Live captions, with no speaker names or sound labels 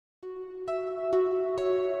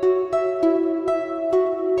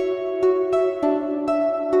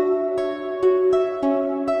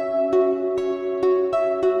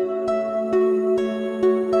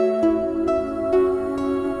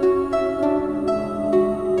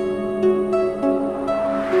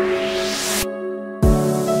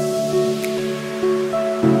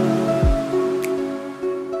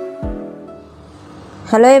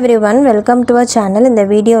Hello everyone, welcome to our channel. In the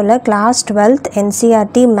video la class 12th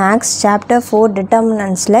NCERT Max chapter 4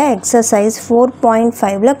 Determinants la exercise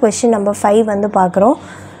 4.5 la question number 5 வந்து பார்க்குறோம்.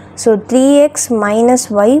 So 3x minus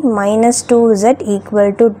y minus 2z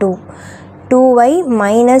equal to 2. 2y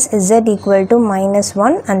minus z equal to minus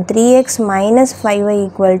 1 and 3x minus 5y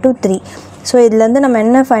equal to 3. So இதிலிருந்து நம்ம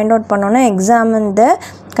என்ன find out பண்ணோம்னா examine the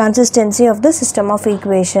consistency of the system of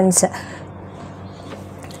equations.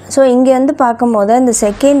 So இங்கே வந்து பார்க்கும்போது இந்த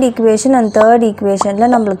second equation and third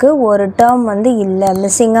ஈக்குவேஷனில் நம்மளுக்கு ஒரு டேர்ம் வந்து இல்லை,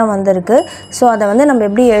 மிஸ்ஸிங்காக வந்திருக்கு. ஸோ அதை வந்து நம்ம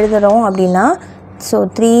எப்படி எழுதுகிறோம் அப்படின்னா, so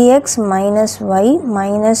 3x minus y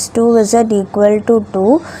minus 2z equal to 2.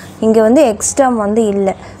 இங்கே வந்து எக்ஸ் டேர்ம் வந்து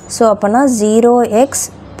இல்லை. ஸோ அப்போனா 0x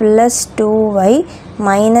plus 2y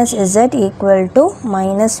minus z equal to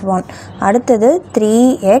minus 1. அடுத்தது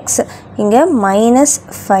 3x இங்கே minus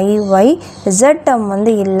 5y z term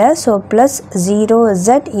வந்து இல்லை. So plus 0z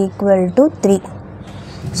equal to 3.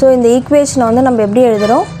 So இந்த ஈக்குவேஷனை வந்து நம்ம எப்படி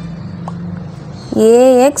எழுதுகிறோம்,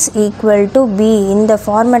 ax equal to b இந்த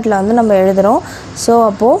ஃபார்மேட்டில் வந்து நம்ம எழுதுகிறோம். ஸோ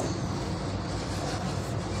அப்போது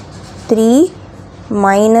 3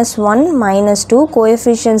 minus 1 minus 2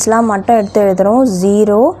 கோஎஃபிஷியன்ஸ்லாம் மட்டும் எடுத்து எழுதுகிறோம்.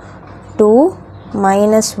 0 2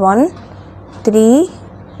 minus 1 3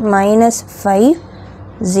 minus 5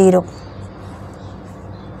 0.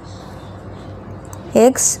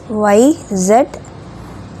 x y z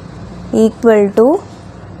equal to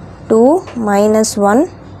 2 minus 1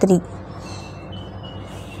 3.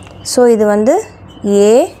 So இது வந்து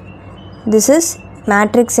a, this is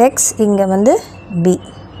matrix x, இங்கே வந்து b.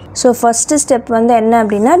 ஸோ ஃபஸ்ட்டு ஸ்டெப் வந்து என்ன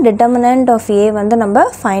அப்படின்னா determinant of a வந்து நம்ம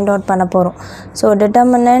ஃபைண்ட் அவுட் பண்ண போகிறோம். So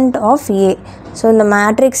determinant of a, so இந்த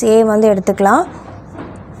மேட்ரிக்ஸ் a வந்து எடுத்துக்கலாம்.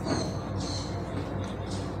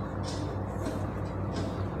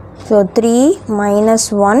 So 3 minus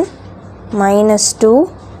 1 minus 2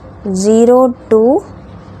 0 2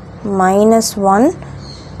 minus 1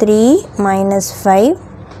 3 minus 5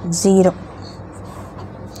 0.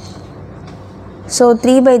 So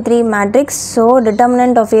 3 by 3 matrix. So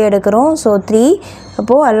determinant of a எடுக்கிறோம். So 3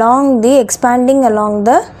 அப்போ along the expanding along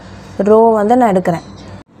the row வந்து நான் எடுக்கிறேன்.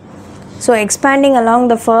 So expanding along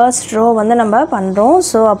the first row வந்து நம்ம பண்ணுறோம்.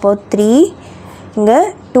 So அப்போ 3 இங்கே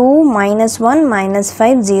 2 minus 1 minus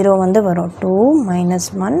 5 0 வந்து வரும். 2 minus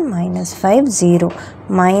 1 minus 5 0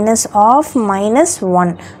 minus of minus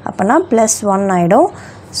 1 அப்போனா plus 1 ஆகிடும்.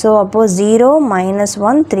 So அப்போ 0 minus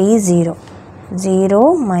 1 3 0 0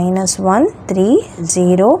 minus 1 3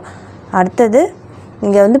 0. அடுத்தது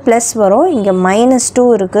இங்கே வந்து ப்ளஸ் வரும், இங்கே minus 2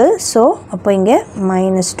 இருக்குது. ஸோ அப்போ இங்கே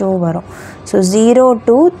minus 2 வரும். So 0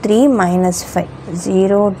 2 3 minus 5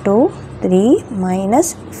 0 2 3 minus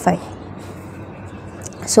 5.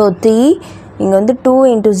 ஸோ 3 இங்கே வந்து 2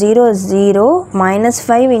 into 0 is 0 minus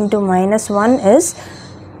 5 into minus 1 is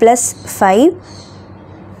plus 5.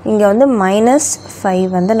 இங்கே வந்து minus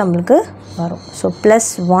 5 வந்து நம்மளுக்கு வரும். ஸோ plus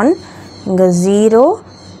 1 இங்கே 0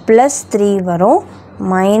 plus 3 வரும்,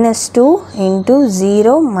 minus 2 into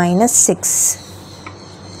 0 minus 6.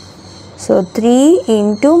 So 3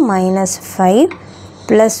 into minus 5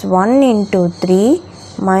 plus 1 into 3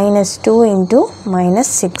 minus 2 into minus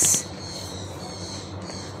 6.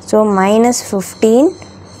 So minus 15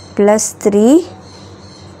 plus 3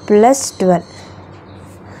 plus 12.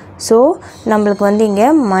 So நம்மளுக்கு வந்து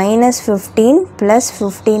இங்கே minus 15 plus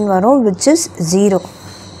 15 வரும், which is 0.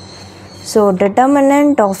 So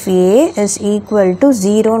determinant of a is equal to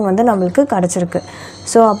 0ன்னு வந்து நம்மளுக்கு கிடச்சிருக்கு.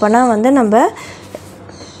 ஸோ அப்போனா வந்து நம்ம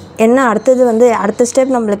என்ன அடுத்தது வந்து அடுத்த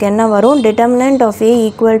ஸ்டெப் நம்மளுக்கு என்ன வரும், determinant of a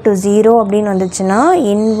equal to 0 அப்படின்னு வந்துச்சுன்னா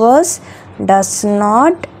inverse does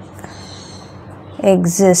not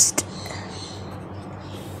exist.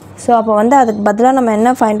 So அப்போ வந்து அதுக்கு பதிலாக நம்ம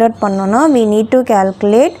என்ன ஃபைண்ட் அவுட் பண்ணோன்னா, we need to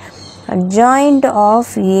calculate adjoint of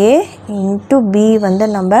a into b வந்து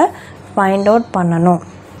நம்ம ஃபைண்ட் அவுட் பண்ணணும்.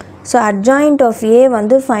 ஸோ adjoint of a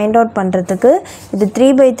வந்து ஃபைண்ட் அவுட் பண்ணுறதுக்கு இது 3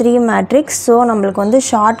 by 3 மேட்ரிக்ஸ். ஸோ நம்மளுக்கு வந்து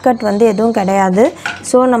ஷார்ட்கட் வந்து எதுவும் கிடையாது.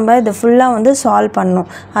 ஸோ நம்ம இது ஃபுல்லாக வந்து சால்வ் பண்ணணும்.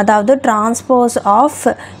 அதாவது டிரான்ஸ்போஸ் ஆஃப்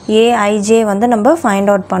ஏஐஜே வந்து நம்ம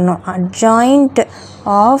ஃபைண்ட் அவுட் பண்ணோம். adjoint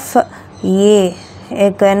of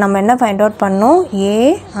a நம்ம என்ன ஃபைண்ட் அவுட் பண்ணோம்,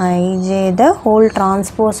 ஏஐஜே த ஹோல்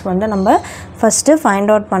டிரான்ஸ்போஸ் வந்து நம்ம ஃபஸ்ட்டு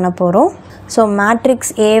ஃபைண்ட் அவுட் பண்ண போகிறோம். ஸோ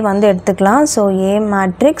மேட்ரிக்ஸ் a வந்து எடுத்துக்கலாம். So a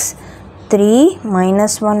matrix 3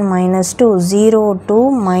 minus 1 minus 2 0 2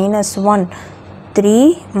 minus 1 3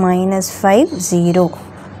 minus 5 0.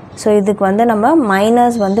 So இதுக்கு வந்து நம்ம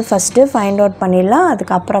மைனஸ் வந்து ஃபஸ்ட்டு ஃபைண்ட் அவுட் பண்ணிடலாம்.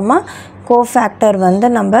 அதுக்கப்புறமா கோஃபேக்டர் வந்து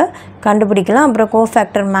நம்ம கண்டுபிடிக்கலாம். அப்புறம்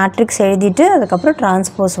கோஃபேக்டர் மேட்ரிக்ஸ் எழுதிட்டு அதுக்கப்புறம்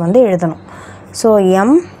டிரான்ஸ்போஸ் வந்து எழுதணும். ஸோ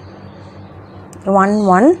m 1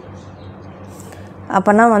 1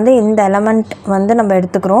 அப்போனா வந்து இந்த எலமெண்ட் வந்து நம்ம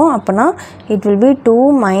எடுத்துக்கிறோம். அப்போனா it will be 2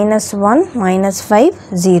 minus 1 minus 5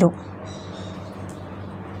 0.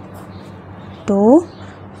 2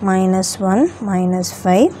 minus 1 minus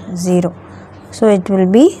 5 0. So it will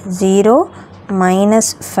be 0 minus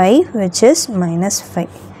 5 which is minus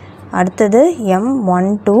 5. அடுத்தது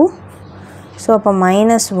m12. ஸோ அப்போ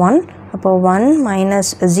minus 1. அப்போ 1 minus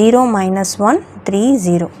 0 minus 1 3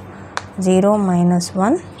 0. 0 minus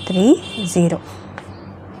 1 3 0.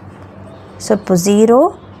 ஸோ இப்போ 0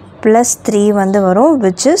 plus 3 வந்து வரும்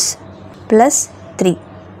which is plus 3.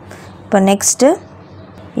 இப்போ நெக்ஸ்ட்டு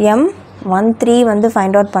m13 வந்து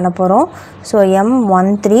ஃபைண்ட் அவுட் பண்ண போகிறோம். So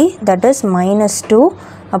m13 that is minus 2.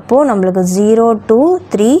 அப்போது நம்மளுக்கு 0 2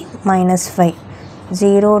 3 minus 5.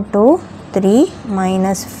 0 2 3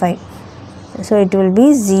 minus 5. So it will be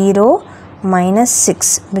 0 minus 6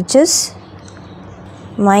 which is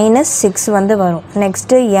minus 6 வந்து வரும்.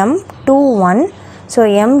 Next m21. So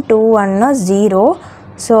m21 0.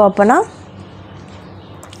 So அப்போனா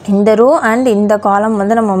இந்த ரோ அண்ட் இந்த காலம்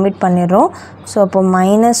வந்து நம்ம omit பண்ணிடுறோம். ஸோ அப்போ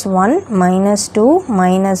minus 1 minus 2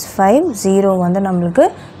 minus 5 0 வந்து நம்மளுக்கு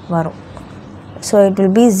வரும். So it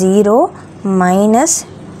will be 0 minus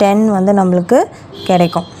 10 வந்து நம்மளுக்கு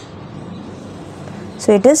கிடைக்கும். So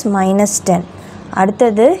it is minus 10.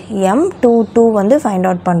 அடுத்தது m22 வந்து ஃபைண்ட்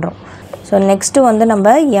அவுட் பண்ணுறோம். ஸோ நெக்ஸ்ட்டு வந்து நம்ம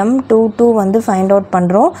m22 வந்து ஃபைண்ட் அவுட்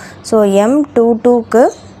பண்ணுறோம். So m22க்கு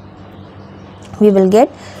we will get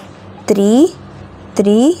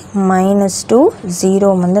 3 minus 2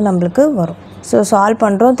 0 வந்து நம்மளுக்கு வரும். ஸோ சால்வ்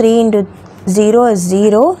பண்ணுறோம். 3 into 0 is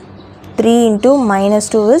 0. 3 into minus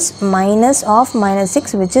 2 is minus of minus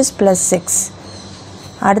 6 which is plus 6.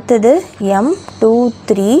 அடுத்தது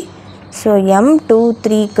m23. ஸோ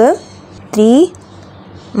m23க்கு 3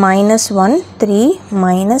 minus 1 3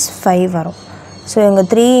 minus 5 வரும். ஸோ இங்கே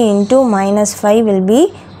 3 into minus 5 will be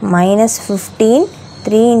minus 15.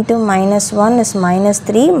 3 into minus 1 is minus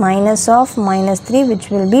 3. Minus of minus 3 which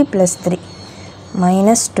will be plus 3.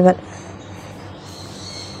 Minus 12.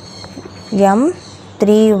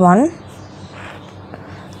 m31.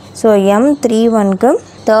 So m31க்கு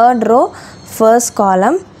third row first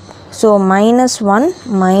column. So minus 1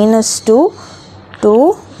 minus 2 2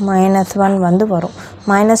 minus 1 வந்து வரும்.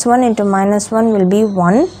 Minus 1 into minus 1 will be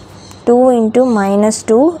 1. 2 into minus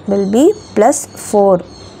 2 will be plus 4.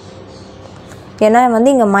 ஏன்னா வந்து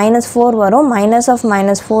இங்கே minus 4 வரும். Minus of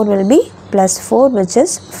minus 4 will be plus 4 which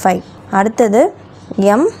is 5. அடுத்தது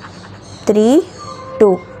m32.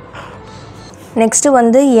 Next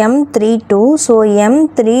வந்து m32. So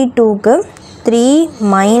m32க்கு 3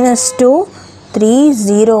 minus 2 3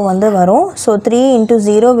 0 வந்து வரும். So 3 into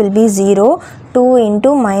 0 will be 0. 2 into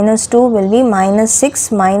minus 2 will be minus 6.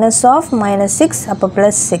 Minus of minus 6 அப்போ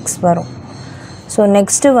plus 6 வரும். ஸோ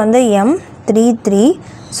நெக்ஸ்ட்டு வந்து m33.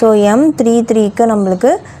 ஸோ m33க்கு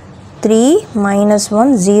நம்மளுக்கு 3 minus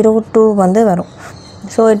 1 0 2 வந்து வரும்.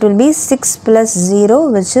 So it will be 6 plus 0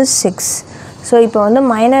 which is 6. So இப்போ வந்து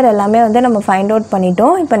மைனர் எல்லாமே வந்து நம்ம ஃபைண்ட் அவுட்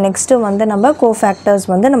பண்ணிட்டோம். இப்போ நெக்ஸ்ட்டு வந்து நம்ம கோஃபேக்டர்ஸ்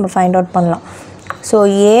வந்து நம்ம ஃபைண்ட் அவுட் பண்ணலாம். So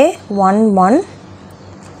a11.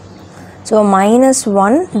 So minus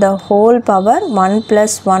 1 the whole power 1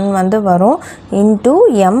 plus 1 வந்து வரும் into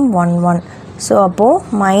m11. ஸோ அப்போது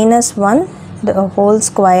minus 1 the whole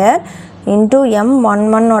square into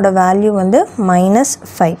m11 ஓட வேல்யூ வந்து minus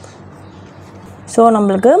 5. ஸோ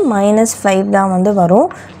நம்மளுக்கு minus 5 தான் வந்து வரும்.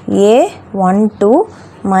 a12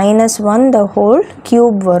 minus 1 the whole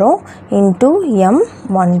cube வரும் into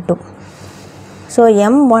m12. ஸோ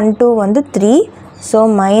m12 வந்து 3. So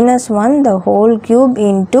minus 1 the whole cube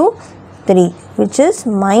into 3 which is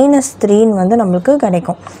minus 3 வந்து நம்மளுக்கு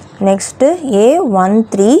கிடைக்கும். Next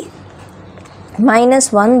a13 minus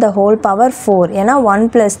 1 the whole power 4. ஏன்னா 1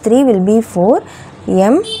 plus 3 will be 4.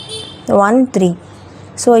 m13.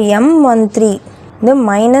 So m13 the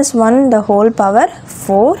minus 1 the whole power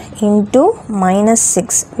 4 into minus 6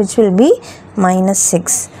 which will be minus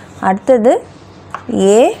 6. அடுத்தது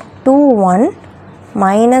a21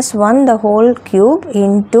 minus 1 the whole cube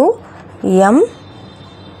into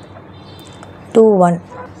m21.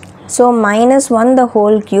 So minus 1 the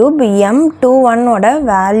whole cube m21 ஓட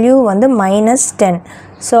value வந்து minus 10.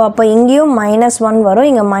 So அப்போ இங்கேயும் minus 1 வரும்.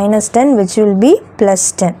 இங்கே minus 10 which will be plus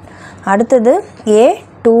 10. அடுத்தது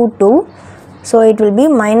a22. So it will be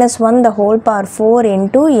minus 1 the whole power 4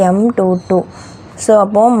 into m22. So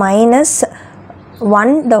அப்போது minus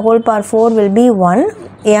 1 the whole power 4 will be 1.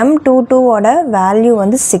 m22 ஓட value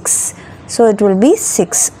வந்து 6. So it will be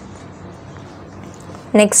 6.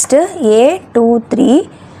 Next a23.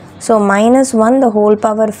 So minus 1 the whole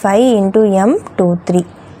power 5 into m23.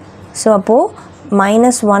 So அப்போது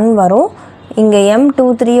minus 1 வரும். இங்கே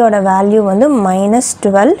m23 ஓட value வந்து minus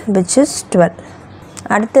 12 which is 12.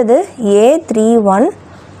 அடுத்தது A31.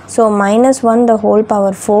 So minus 1 the whole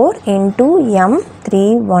power 4 into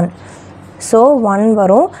M31. So 1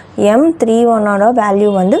 வரும். M31 ஓட value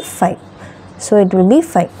வந்து 5. So it will be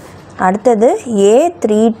 5. அடுத்தது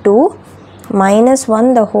A32 minus 1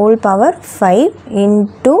 the whole power 5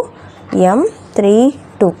 into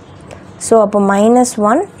M32. So அப்போ minus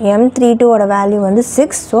 1 M32 ஓட வேல்யூ வந்து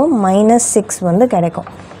 6. So minus 6 வந்து கிடைக்கும்.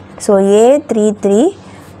 So A33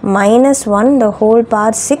 minus 1 the whole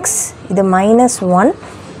power 6 இது minus 1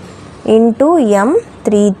 into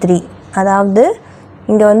M33. அதாவது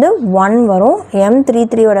இங்கே வந்து 1 வரும்.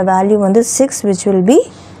 M33 ஓட வேல்யூ வந்து 6 which will be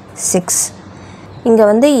 6. இங்கே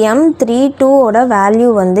வந்து M32 ஓட வேல்யூ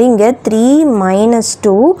வந்து இங்கே 3 minus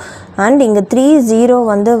 2 and இங்கே 3 0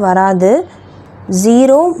 வந்து வராது.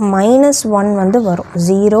 0 minus 1 வந்து வரும்.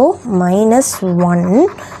 0 minus 1.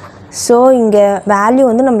 ஸோ இங்கே வேல்யூ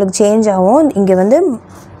வந்து நம்மளுக்கு சேஞ்ச் ஆகும். இங்கே வந்து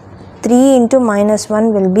 3 into minus 1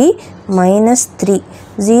 will be minus 3.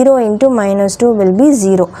 0 into minus 2 will be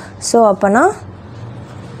 0. So அப்போனா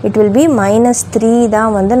it will be minus 3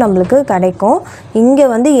 தான் வந்து நம்மளுக்கு கிடைக்கும். இங்கே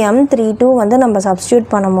வந்து M32 வந்து நம்ம சப்ஸ்டியூட்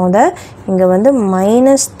பண்ணும் போது இங்கே வந்து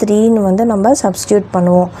minus 3ன்னு வந்து நம்ம சப்ஸ்டியூட்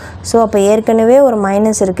பண்ணுவோம். ஸோ அப்போ ஏற்கனவே ஒரு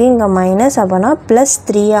மைனஸ் இருக்குது, இங்கே மைனஸ், அப்போனா ப்ளஸ்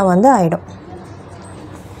 3 வந்து ஆகிடும்.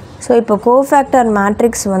 ஸோ இப்போ கோஃபேக்டர்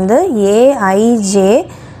மேட்ரிக்ஸ் வந்து AIJ.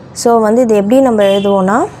 ஸோ வந்து இது எப்படி நம்ம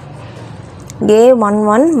எழுதுவோன்னா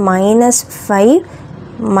A11 minus 5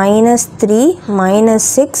 minus 3 minus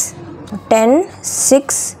 6 10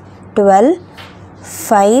 6 12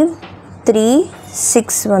 5 3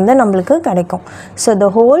 6 வந்து நம்மளுக்கு கிடைக்கும். ஸோ the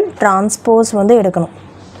whole transpose வந்து எடுக்கணும்.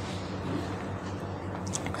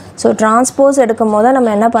 ஸோ டிரான்ஸ்போஸ் எடுக்கும் போது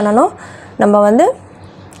நம்ம என்ன பண்ணணும், நம்ம வந்து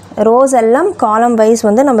ரோஸ் எல்லாம் காலம் வைஸ்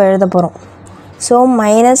வந்து நம்ம எழுத போகிறோம். ஸோ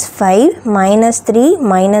minus 5 minus 3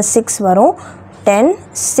 minus 6 வரும். 10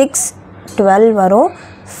 6 12 வரும்.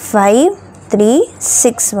 5 3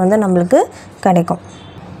 6 வந்து நம்மளுக்கு கிடைக்கும்.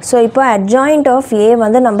 ஸோ இப்போ adjoint of A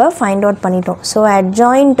வந்து நம்ம ஃபைண்ட் அவுட் பண்ணிட்டோம். ஸோ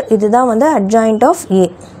adjoint இதுதான் வந்து adjoint of A.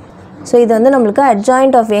 ஸோ இது வந்து நம்மளுக்கு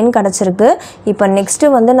adjoint of Aன்னு கிடச்சிருக்கு. இப்போ நெக்ஸ்ட்டு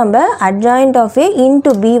வந்து நம்ம adjoint of A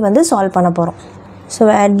into B வந்து சால்வ் பண்ண போகிறோம். So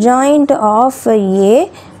adjoint of A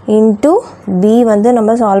into B வந்து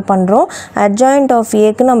நம்ம சால்வ் பண்ணுறோம். adjoint of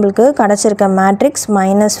Aக்கு நம்மளுக்கு கிடச்சிருக்க matrix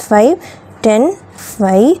minus 5 10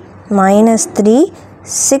 5 minus 3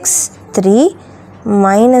 6 3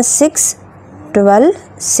 minus 6 12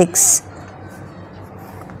 6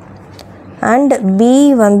 and B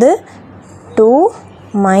வந்து 2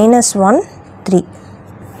 minus 1 3.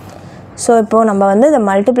 ஸோ இப்போது நம்ம வந்து இதை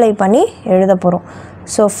மல்டிப்ளை பண்ணி எழுத போகிறோம்.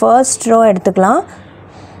 ஸோ ஃபர்ஸ்ட் ரோ எடுத்துக்கலாம்.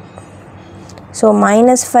 ஸோ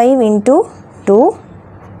minus 5 into 2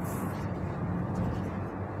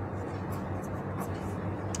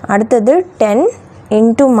 அடுத்தது 10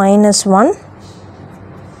 into minus 1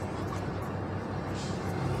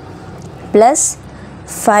 plus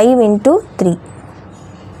 5 into 3.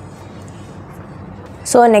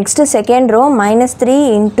 So next second row minus 3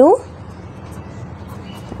 into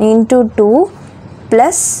 2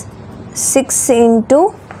 plus 6 into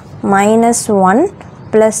minus 1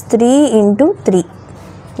 plus 3 into 3.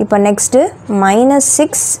 இப்போ next minus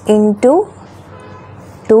 6 into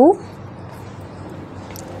 2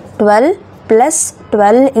 12 plus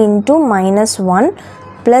 12 into minus 1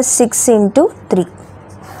 plus 6 into 3.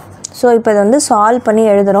 So இப்போ இதை வந்து solve பண்ணி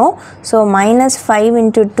எழுதுகிறோம். So minus 5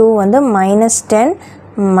 into 2 வந்து minus 10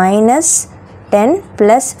 minus 10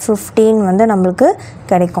 plus 15 வந்து நம்மளுக்கு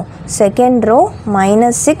கிடைக்கும். செகண்ட் ரோ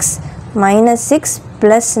minus 6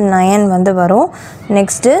 plus 9 வந்து வரும்.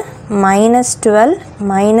 நெக்ஸ்ட்டு minus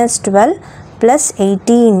 12 plus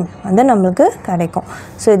 18 வந்து நம்மளுக்கு கிடைக்கும்.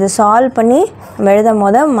 ஸோ இது சால்வ் பண்ணி நம்ம எழுதும்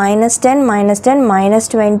போது minus 10 minus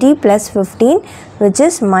 20 plus 15 which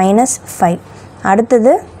is minus 5.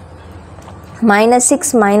 அடுத்தது minus 6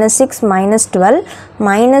 minus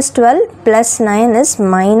 12 plus 9 is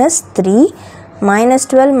minus 3 minus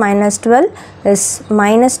 12 is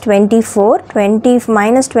minus 24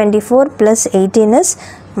 minus 24 plus 18 is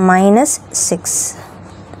minus 6.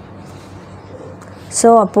 So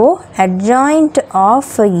அப்போது adjoint of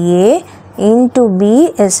A into B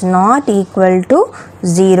is not equal to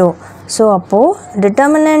 0. So அப்போது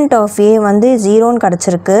determinant of A வந்து 0ன்னு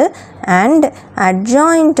கிடச்சிருக்கு and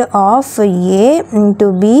adjoint of A into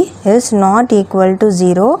B is not equal to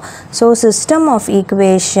 0. So system of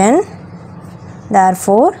equation,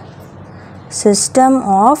 therefore system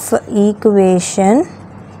of equation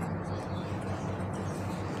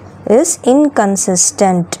is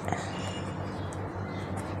inconsistent.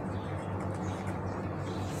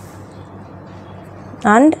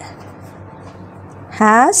 And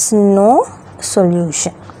has no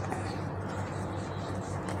solution.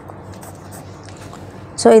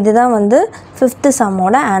 So இதுதான் வந்து 5th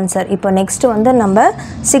சம்மோட answer. இப்போ next வந்து நம்ம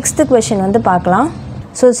 6th question வந்து பார்க்கலாம்.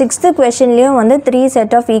 So 6th கொஷின்லேயும் வந்து 3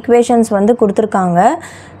 set of equations வந்து கொடுத்துருக்காங்க.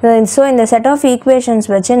 ஸோ இந்த செட் ஆஃப் ஈக்குவேஷன்ஸ்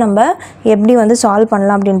வச்சு நம்ம எப்படி வந்து சால்வ்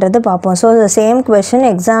பண்ணலாம் அப்படின்றது பார்ப்போம். So the same question,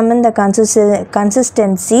 examine the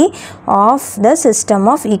consistency of the system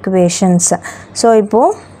of equations. So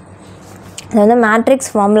இப்போது இது வந்து மேட்ரிக்ஸ்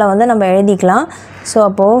ஃபார்மில் வந்து நம்ம எழுதிக்கலாம். ஸோ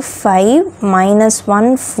அப்போது 5 -1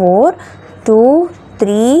 4 2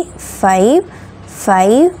 3 5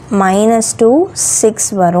 5 -2 6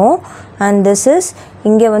 வரும். அண்ட் திஸ் இஸ்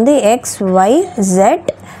இங்கே வந்து x y z,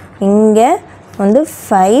 இங்கே வந்து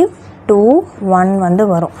 5 2 1 வந்து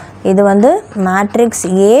வரும். இது வந்து மேட்ரிக்ஸ்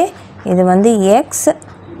A, இது வந்து x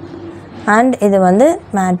அண்ட் இது வந்து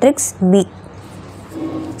மேட்ரிக்ஸ் B.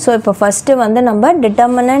 ஸோ இப்போ ஃபஸ்ட்டு வந்து நம்ம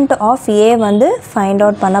டிட்டர்மினன்ட் ஆஃப் A வந்து ஃபைண்ட்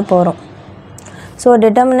அவுட் பண்ண போகிறோம். ஸோ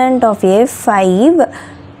டிட்டர்மினன்ட் ஆஃப் A 5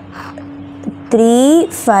 3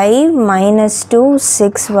 5 -2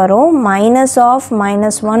 6 வரும். minus of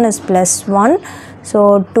 -1 is +1. ஸோ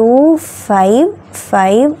 2 5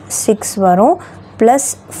 5 6 வரும்.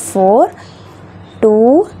 +4 2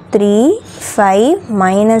 3 5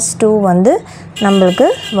 -2 வந்து நம்மளுக்கு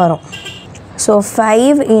வரும். So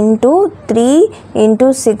 5 × 3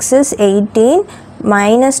 × 6 is 18.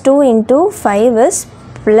 -2 × 5 is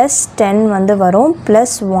 +10 வந்து வரும்.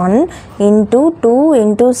 +1 × 2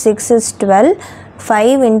 × 6 is 12.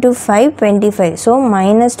 5 × 5 25. So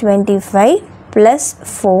 -25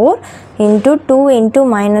 +4 × 2 ×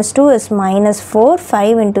 -2 is -4.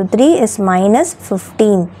 5 × 3 is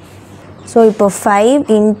 -15. So இப்போ 5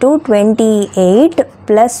 × 28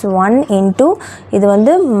 +1 × இது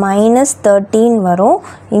வந்து -13 வரும்.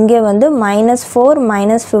 இங்கே வந்து -4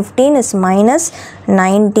 -15 is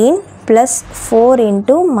 -19 +4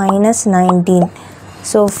 × -19.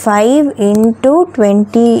 So 5 ×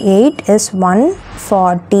 28 is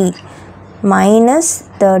 140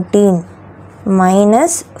 -13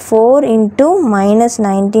 -4 ×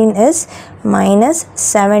 -19 is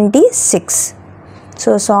 -76.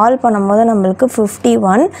 So solve பண்ணும்போது நம்மளுக்கு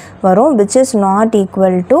 51 வரும், which is not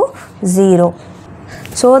equal to 0.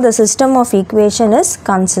 So the system of equation is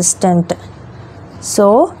consistent. So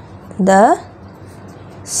the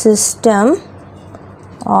system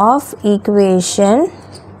of equation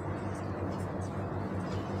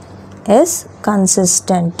is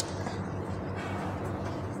consistent.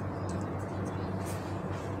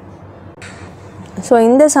 So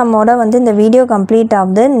இந்த சம்மோட வந்து இந்த வீடியோ கம்ப்ளீட்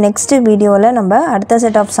ஆகுது. நெக்ஸ்ட் வீடியோவில் நம்ம அடுத்த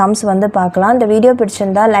செட் ஆஃப் சம்ஸ் வந்து பார்க்கலாம். இந்த வீடியோ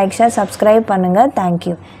பிடிச்சிருந்தா லைக், ஷேர், சப்ஸ்கிரைப் பண்ணுங்கள்.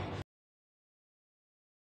 தேங்க்யூ.